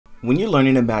When you're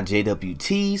learning about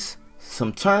JWTs,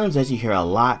 some terms that you hear a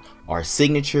lot are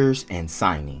signatures and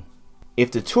signing. If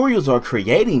tutorials are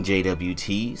creating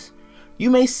JWTs,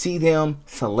 you may see them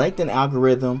select an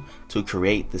algorithm to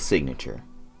create the signature.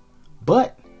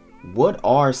 But what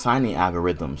are signing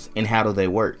algorithms and how do they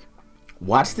work?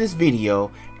 Watch this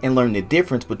video and learn the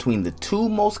difference between the two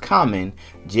most common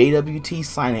JWT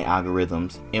signing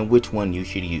algorithms and which one you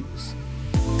should use.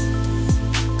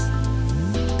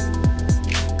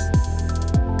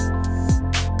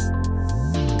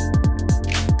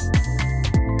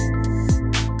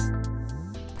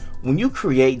 When you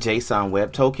create JSON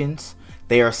web tokens,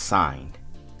 they are signed.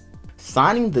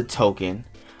 Signing the token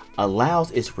allows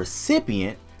its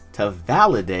recipient to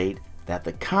validate that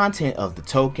the content of the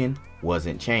token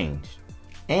wasn't changed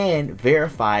and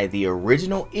verify the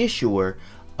original issuer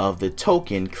of the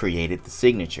token created the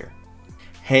signature.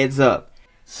 Heads up,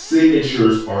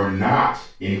 signatures are not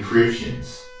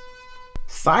encryptions.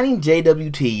 Signing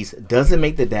JWTs doesn't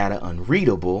make the data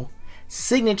unreadable.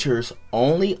 Signatures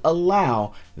only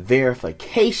allow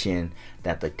verification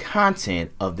that the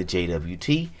content of the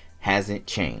JWT hasn't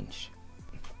changed.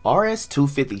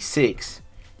 RS256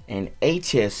 and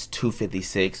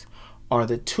HS256 are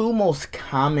the two most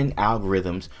common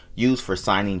algorithms used for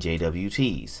signing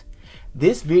JWTs.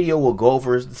 This video will go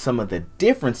over some of the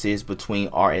differences between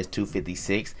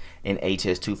RS256 and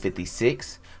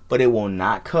HS256, but it will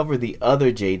not cover the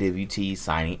other JWT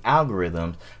signing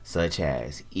algorithms such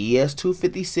as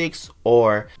ES256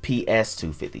 or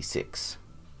PS256.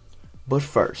 But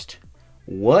first,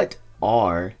 what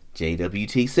are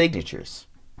JWT signatures?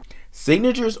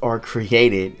 Signatures are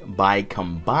created by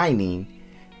combining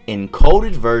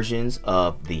encoded versions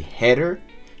of the header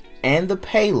and the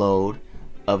payload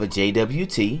of a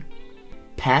JWT,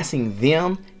 passing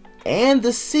them and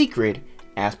the secret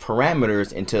as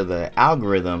parameters into the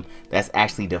algorithm that's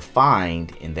actually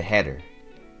defined in the header.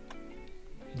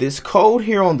 This code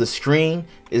here on the screen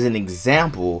is an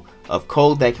example of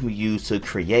code that can be used to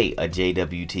create a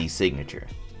JWT signature.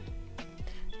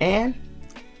 And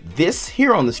this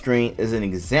here on the screen is an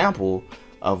example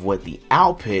of what the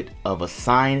output of a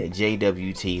signed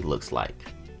JWT looks like.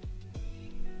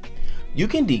 You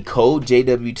can decode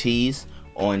JWTs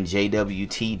on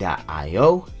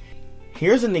JWT.io.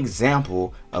 Here's an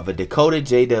example of a decoded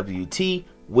JWT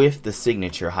with the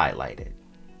signature highlighted.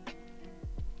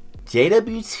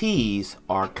 JWTs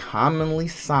are commonly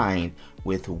signed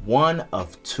with one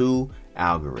of two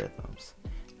algorithms,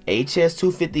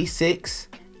 HS256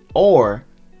 or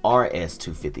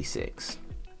RS256.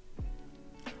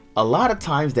 A lot of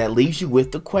times that leaves you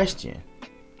with the question,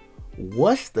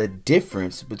 what's the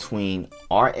difference between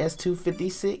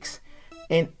RS256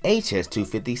 and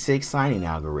HS256 signing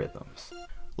algorithms?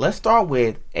 Let's start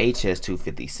with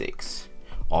HS256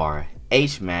 or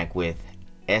HMAC with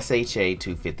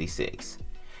SHA256.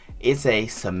 It's a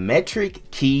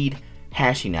symmetric keyed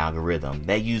hashing algorithm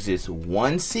that uses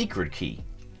one secret key.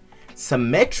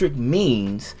 Symmetric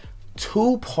means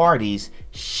two parties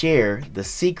share the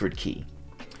secret key.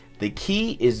 The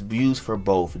key is used for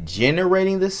both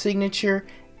generating the signature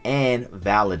and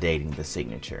validating the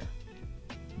signature.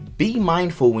 Be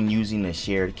mindful when using a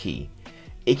shared key.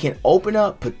 It can open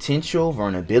up potential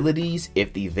vulnerabilities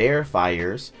if the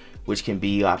verifiers, which can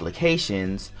be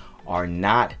applications, are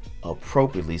not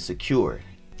appropriately secured.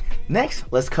 Next,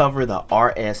 let's cover the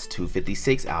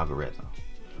RS256 algorithm.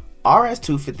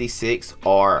 RS256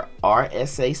 or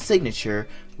RSA signature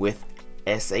with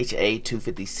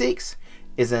SHA256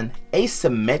 is an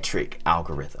asymmetric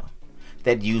algorithm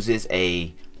that uses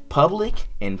a public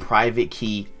and private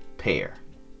key pair.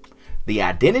 The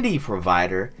identity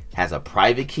provider has a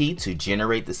private key to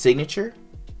generate the signature.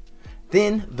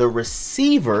 Then the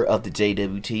receiver of the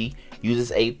JWT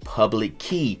uses a public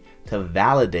key to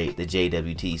validate the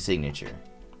JWT signature.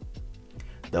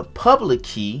 The public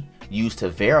key used to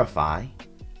verify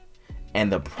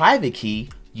and the private key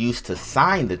used to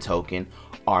sign the token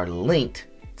are linked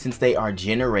since they are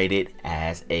generated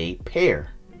as a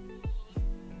pair.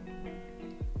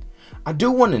 I do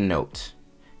want to note,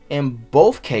 in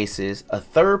both cases, a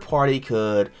third party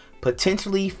could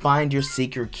potentially find your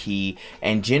secret key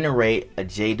and generate a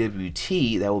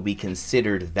JWT that will be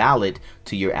considered valid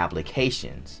to your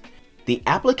applications. The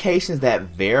applications that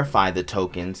verify the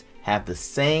tokens have the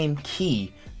same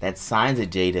key that signs a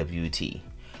JWT,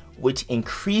 which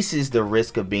increases the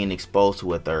risk of being exposed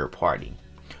to a third party.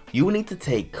 You will need to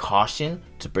take caution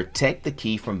to protect the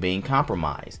key from being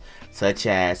compromised, such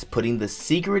as putting the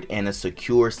secret in a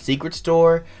secure secret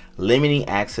store, limiting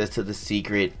access to the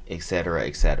secret, etc.,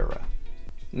 etc.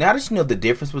 Now that you know the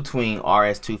difference between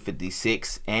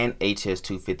RS256 and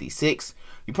HS256,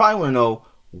 you probably want to know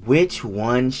which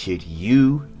one should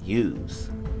you use.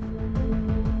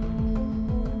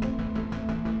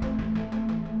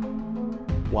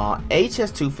 While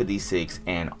HS256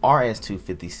 and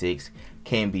RS256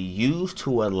 can be used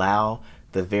to allow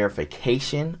the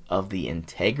verification of the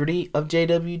integrity of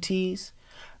JWTs,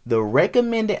 the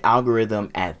recommended algorithm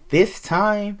at this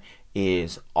time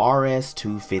is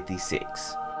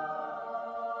RS256.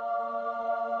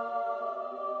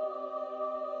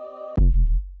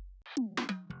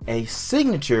 A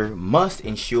signature must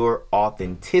ensure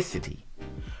authenticity,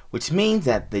 which means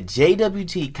that the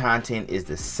JWT content is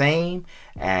the same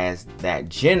as that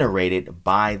generated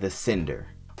by the sender.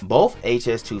 Both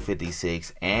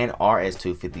HS256 and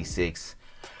RS256,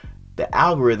 the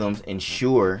algorithms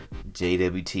ensure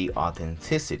JWT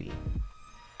authenticity.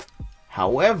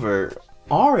 However,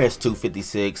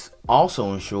 RS256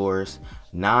 also ensures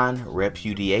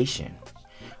non-repudiation,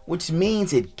 which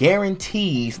means it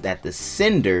guarantees that the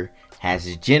sender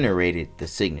has generated the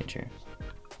signature.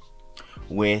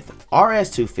 With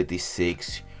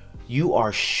RS256, you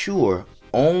are sure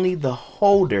only the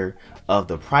holder of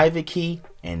the private key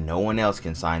and no one else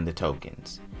can sign the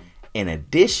tokens. In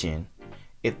addition,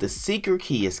 if the secret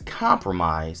key is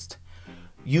compromised,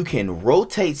 you can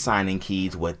rotate signing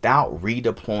keys without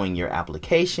redeploying your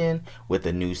application with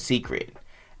a new secret,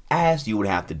 as you would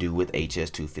have to do with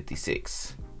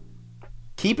HS256.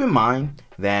 Keep in mind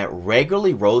that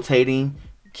regularly rotating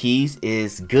keys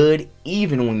is good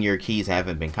even when your keys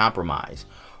haven't been compromised.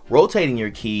 Rotating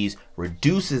your keys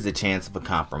reduces the chance of a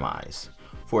compromise.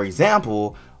 For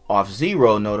example,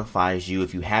 Auth0 notifies you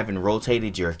if you haven't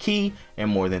rotated your key in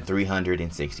more than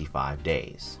 365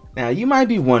 days. Now you might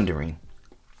be wondering,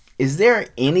 is there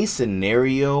any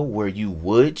scenario where you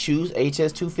would choose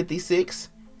HS256?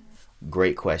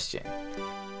 Great question.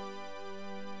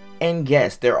 And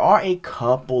yes, there are a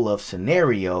couple of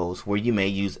scenarios where you may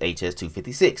use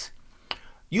HS256.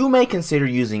 You may consider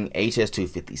using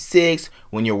HS256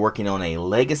 when you're working on a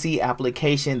legacy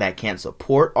application that can't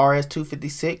support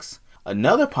RS256.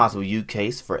 Another possible use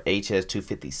case for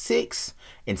HS256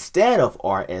 instead of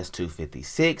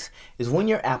RS256 is when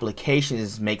your application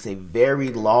makes a very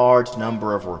large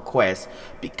number of requests,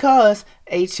 because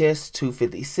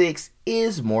HS256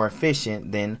 is more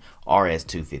efficient than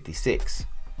RS256.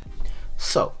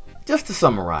 So, just to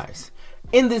summarize,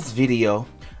 in this video,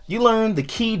 you learned the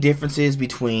key differences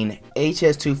between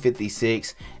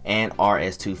HS256 and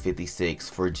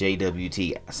RS256 for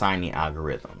JWT signing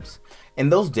algorithms.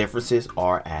 And those differences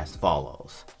are as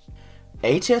follows.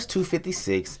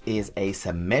 HS256 is a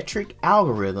symmetric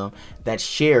algorithm that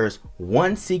shares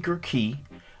one secret key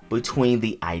between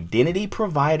the identity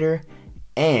provider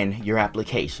and your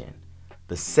application.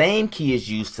 The same key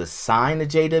is used to sign the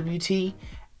JWT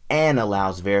and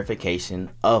allows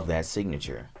verification of that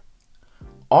signature.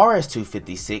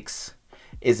 RS256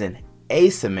 is an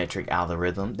asymmetric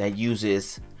algorithm that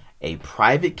uses a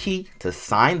private key to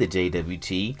sign the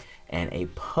JWT and a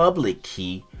public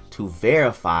key to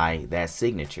verify that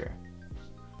signature.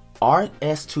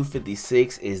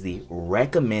 RS256 is the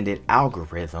recommended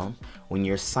algorithm when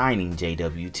you're signing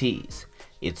JWTs.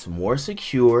 It's more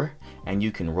secure and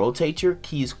you can rotate your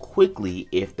keys quickly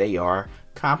if they are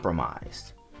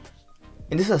compromised.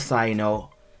 And this is a side note,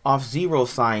 Auth0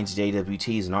 signs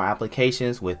JWTs in our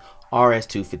applications with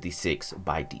RS256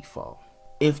 by default.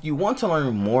 If you want to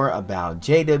learn more about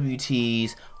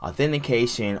JWTs,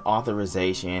 authentication,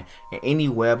 authorization, and any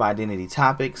web identity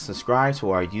topics, subscribe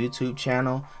to our YouTube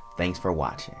channel. Thanks for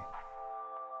watching.